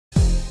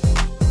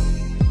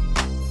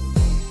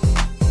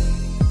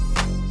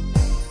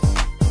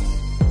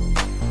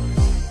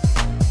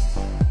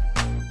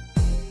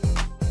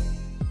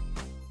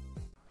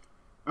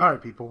Alright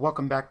people,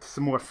 welcome back to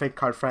some more Fake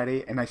Card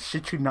Friday, and I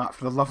shit you not,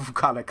 for the love of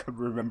God, I couldn't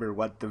remember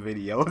what the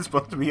video was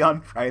supposed to be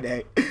on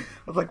Friday. I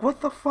was like, what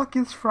the fuck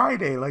is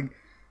Friday? Like,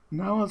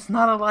 no, it's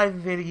not a live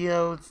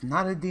video, it's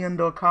not a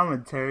D&O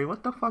commentary,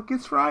 what the fuck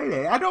is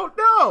Friday? I don't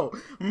know!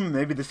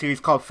 Maybe the series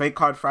called Fake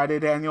Card Friday,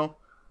 Daniel?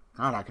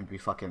 God, I can be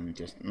fucking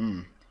just,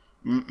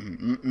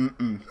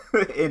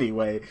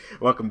 Anyway,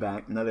 welcome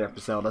back. Another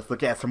episode. Let's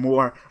look at some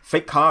more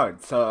fake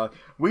cards.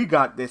 We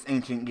got this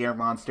ancient gear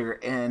monster,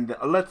 and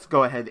let's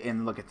go ahead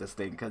and look at this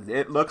thing because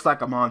it looks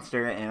like a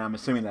monster, and I'm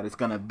assuming that it's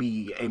gonna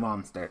be a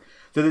monster.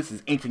 So this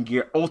is ancient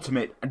gear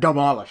ultimate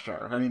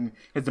demolisher. I mean,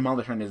 his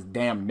demolisher in his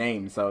damn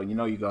name, so you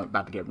know you're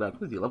about to get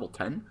wrecked. What is he, level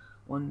 10?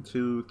 1,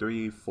 2,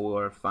 3,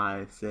 4,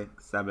 5,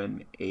 6,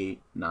 7,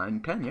 8, 9,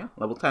 10. Yeah,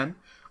 level 10.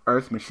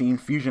 Earth Machine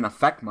Fusion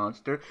Effect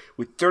Monster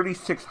with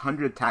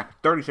 3,600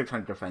 attack,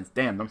 3,600 defense.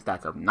 Damn, them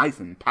stats are nice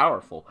and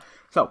powerful.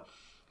 So,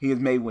 he is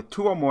made with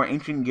 2 or more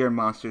Ancient Gear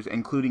monsters,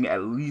 including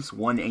at least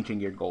 1 Ancient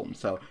Gear Golem.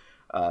 So,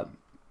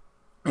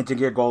 Ancient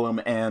Gear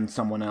Golem and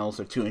someone else,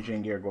 or 2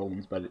 Ancient Gear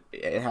Golems, but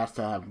it has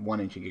to have 1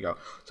 Ancient Gear Golem.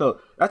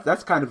 So,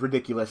 that's kind of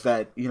ridiculous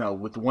that, you know,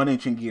 with 1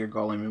 Ancient Gear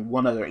Golem and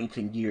 1 other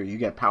Ancient Gear, you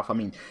get powerful. I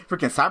mean,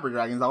 freaking Cyber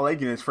Dragons, all they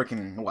get is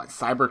freaking, what,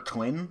 Cyber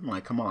Twin?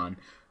 Like, come on,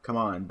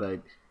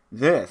 but...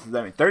 This,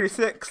 I mean,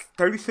 36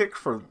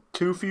 for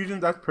 2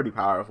 fusions, that's pretty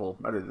powerful.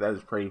 That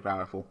is pretty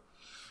powerful.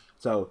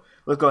 So,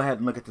 let's go ahead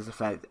and look at this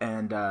effect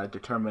and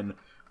determine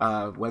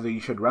whether you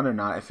should run or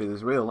not, if it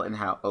is real, and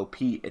how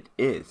OP it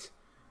is.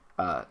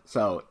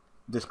 So,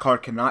 this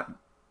card cannot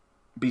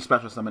be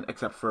special summoned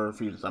except for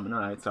fusion summon,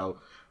 alright? So,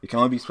 it can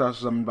only be special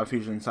summoned by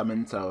fusion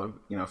summon, so,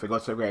 you know, if it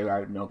goes to the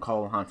graveyard, no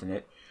call haunting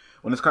it.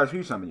 When this card is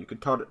fusion summoned, you can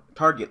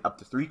target up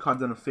to 3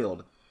 cards on the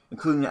field,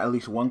 including at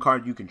least 1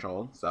 card you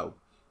control, so...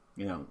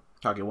 You know,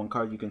 target 1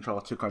 card you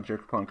control, 2 cards your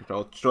opponent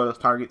control, destroy those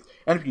targets,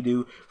 and if you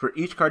do, for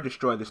each card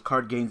destroyed, this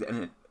card gains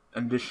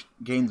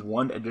gains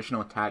 1 additional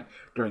attack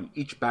during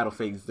each battle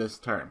phase this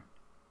turn.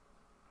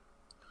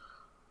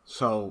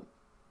 So,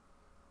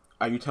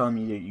 are you telling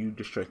me that you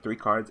destroy 3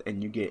 cards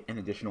and you get an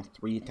additional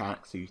 3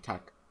 attacks, so you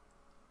attack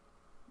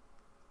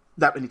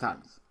that many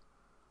times?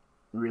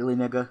 Really,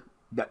 nigga?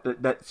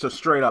 So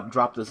straight up,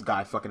 drop this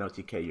guy, fucking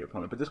OTK your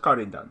opponent, but this card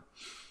ain't done.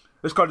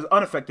 This card is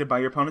unaffected by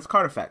your opponent's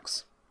card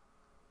effects.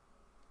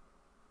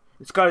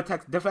 It's got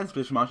attacks defense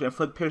position monster and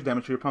inflict pierce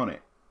damage to your opponent.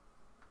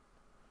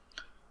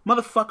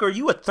 Motherfucker, are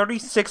you a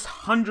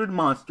 3,600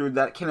 monster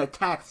that can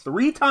attack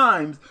 3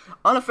 times,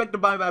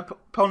 unaffected by my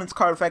opponent's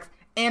card effects,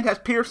 and has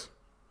pierce?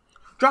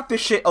 Drop this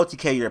shit,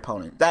 OTK your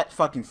opponent. That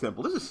fucking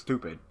simple. This is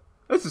stupid.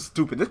 This is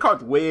stupid. This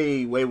card's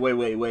way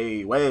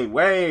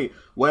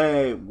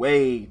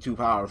too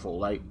powerful.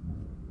 Like,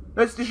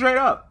 let's just straight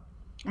up.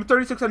 I'm a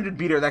 3,600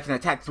 beater that can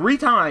attack 3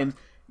 times.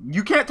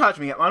 You can't touch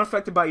me. I'm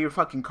unaffected by your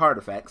fucking card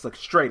effects. Like,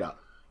 straight up.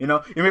 You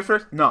know, you're my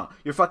first? No.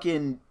 Your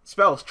fucking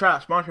spells,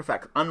 trash, monster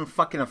effects,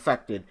 unfucking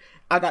affected.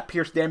 I got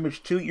pierce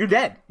damage too. You're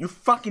dead. You're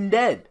fucking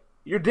dead.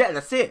 You're dead.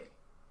 That's it.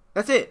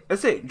 That's it.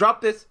 That's it.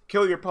 Drop this,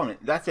 kill your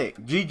opponent. That's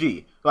it.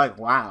 GG. Like,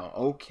 wow.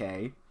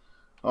 Okay.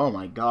 Oh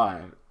my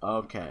god.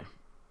 Okay.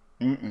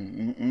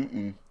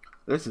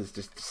 This is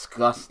just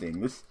disgusting.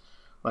 This,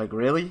 like,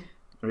 really?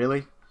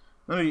 Really?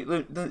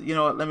 You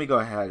know what? Let me go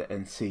ahead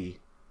and see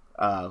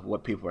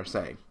what people are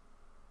saying.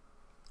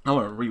 I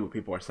want to read what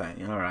people are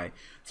saying. Alright.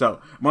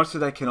 So, monster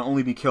that can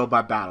only be killed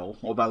by battle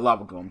or by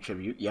lava golem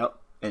tribute. Yep.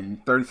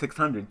 And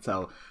 3,600.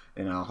 So,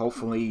 you know,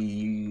 hopefully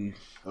you...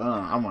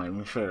 I'm not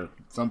even sure.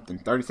 Something.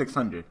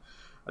 3,600.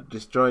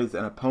 Destroys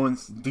an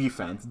opponent's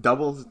defense.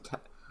 Double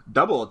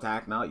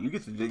attack. Now, you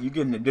get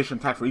an additional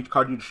attack for each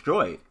card you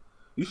destroy.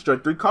 You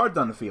destroyed 3 cards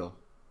on the field.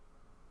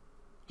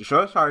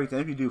 Destroy this target,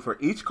 and if you do, for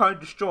each card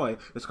destroyed,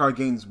 this card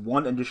gains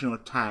 1 additional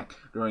attack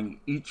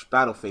during each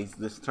battle phase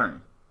this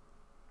turn.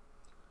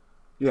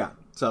 Yeah,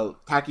 so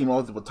attacking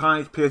multiple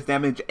times, pierce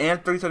damage,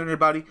 and 300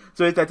 body.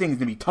 So that thing is going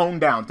to be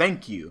toned down.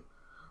 Thank you.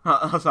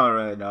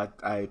 Sorry,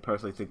 I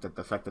personally think that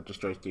the effect that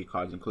destroys 3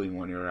 cards, including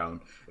 1 of your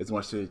own, is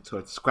more suited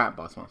towards Scrap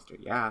Boss Monster.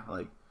 Yeah,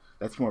 like,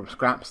 that's more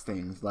Scraps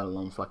things, let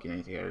alone fucking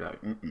anything here. Like,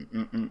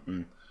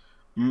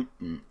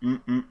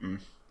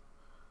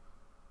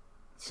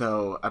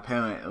 So,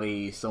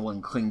 apparently,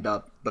 someone cleaned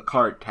up the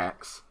card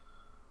text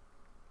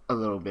a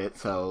little bit,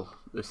 so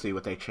let's see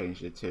what they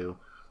changed it to.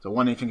 So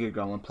 1 Ancient Gear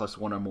Golem plus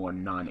 1 or more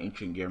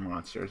non-Ancient Gear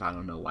monsters. I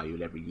don't know why you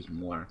would ever use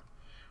more.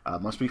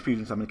 Must be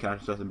fusion summon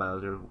characters in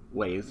other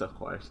ways, of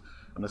course.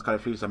 On this card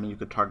of fusion summon, you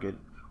could target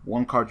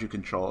 1 card you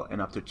control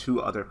and up to 2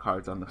 other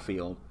cards on the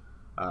field.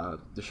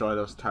 Destroy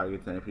those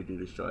targets, and if you do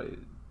destroy it,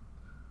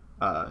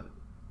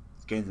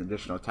 gains an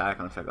additional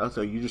attack on effect. Oh,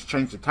 so you just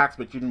changed attacks,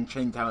 but you didn't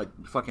change how it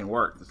fucking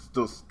works. It's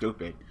still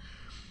stupid.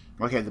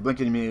 Okay, the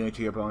blinking immunity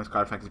to your opponent's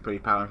card effect is pretty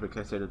powerful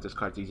because this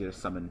card's easier to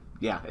summon.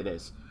 Yeah, it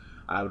is.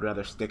 I would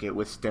rather stick it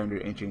with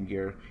standard ancient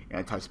gear,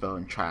 anti-spell,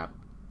 and trap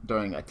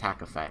during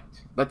attack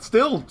effect. That's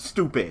still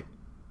stupid.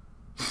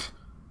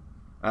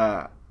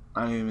 I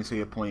don't even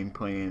see a point in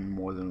playing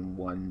more than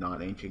 1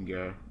 non-ancient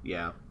gear.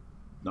 Yeah,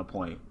 no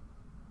point.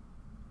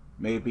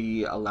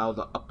 Maybe allow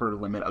the upper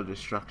limit of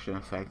destruction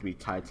effect to be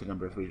tied to the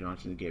number of fusion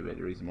launches and give it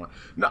a reason more.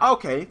 No,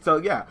 okay, so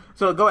yeah.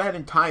 So go ahead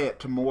and tie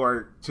it to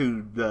more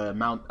to the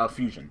amount of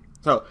fusion.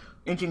 So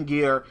ancient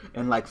gear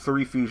and like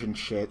 3 fusion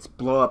shits,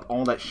 blow up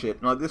all that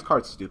shit. No, this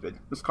card's stupid.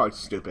 This card's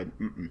stupid.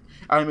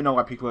 I don't even know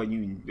why people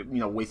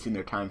are wasting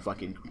their time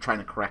fucking trying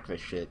to correct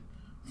this shit.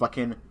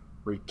 Fucking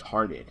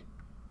retarded.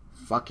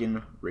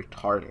 Fucking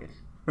retarded.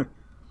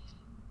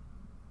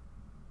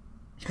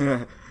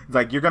 It's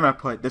like, you're gonna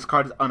put this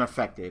card is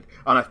unaffected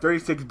on a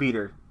 36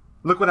 beater.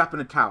 Look what happened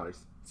to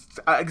towers.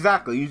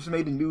 Exactly, you just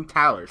made a new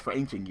towers for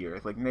ancient gear.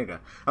 It's like, nigga,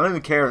 I don't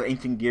even care if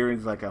ancient gear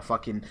is like a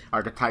fucking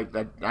archetype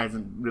that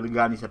hasn't really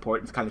got any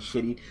support. It's kind of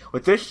shitty.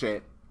 With this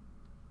shit,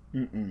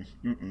 it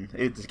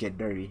would just get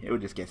dirty. It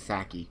would just get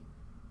sacky.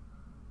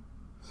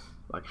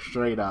 Like,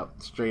 straight up,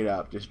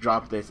 just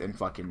drop this and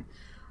fucking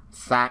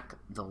sack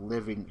the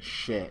living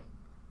shit.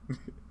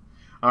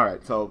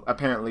 Alright, so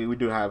apparently we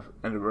do have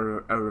a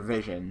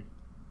revision.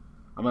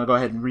 I'm going to go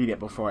ahead and read it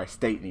before I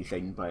state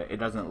anything, but it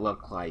doesn't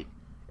look like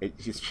it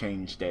just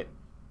changed it.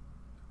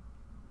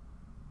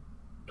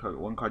 Target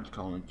 1 card to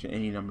call into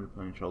any number of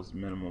controls,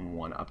 minimum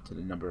 1 up to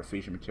the number of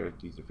fusion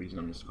materials used to fusion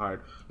on this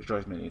card.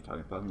 Destroys many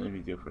target thousand if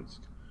you do for its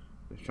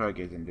destroy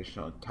gives an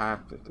additional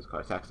attack if this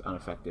card attacks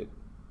unaffected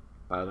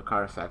by the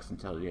card effects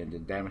until the end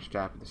of the damage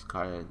trap. This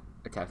card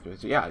attacks with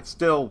it. So yeah, it's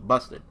still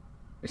busted.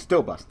 It's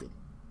still busted.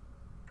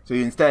 So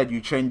instead,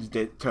 you changed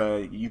it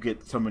to you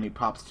get so many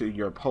pops to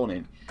your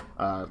opponent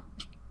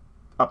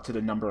up to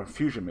the number of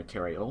fusion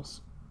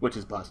materials, which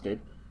is busted.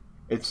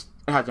 It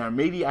has an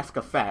immediate-esque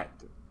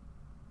effect.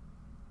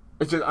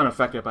 It's just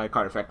unaffected by a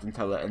card effect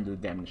until the end of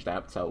the damage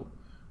step. So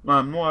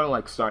more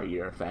like start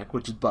year effect,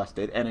 which is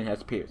busted, and it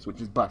has pierce,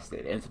 which is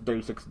busted, and it's a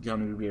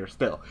 3600 year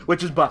still,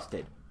 which is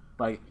busted.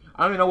 Like,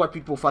 I don't even know why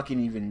people fucking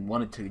even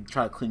wanted to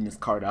try to clean this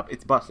card up.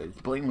 It's busted.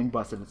 It's blatantly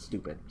busted. It's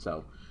stupid.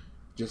 So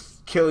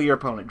just kill your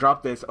opponent.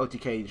 Drop this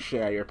OTK,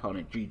 share your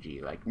opponent.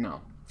 GG. Like,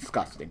 no.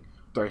 Disgusting.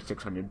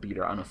 3600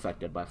 beater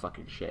unaffected by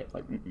fucking shit.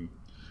 Like,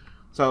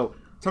 So,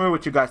 tell me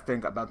what you guys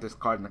think about this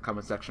card in the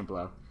comment section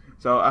below.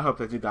 So, I hope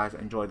that you guys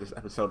enjoyed this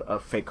episode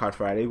of Fake Card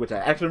Friday, which I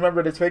actually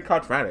remembered it's Fake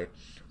Card Friday.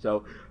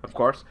 So, of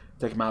course,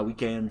 taking my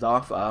weekends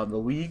off. The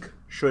league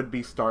should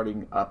be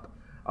starting up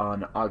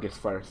on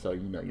August 1st, so,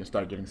 you'll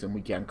start getting some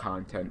weekend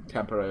content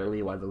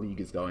temporarily while the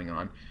league is going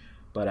on.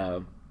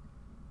 But,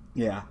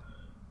 yeah.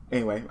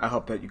 Anyway, I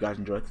hope that you guys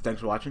enjoyed.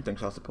 Thanks for watching. Thanks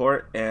for all the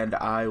support. And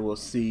I will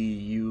see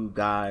you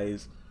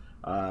guys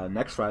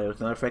next Friday with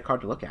another fake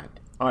card to look at.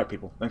 Alright,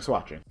 people. Thanks for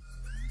watching.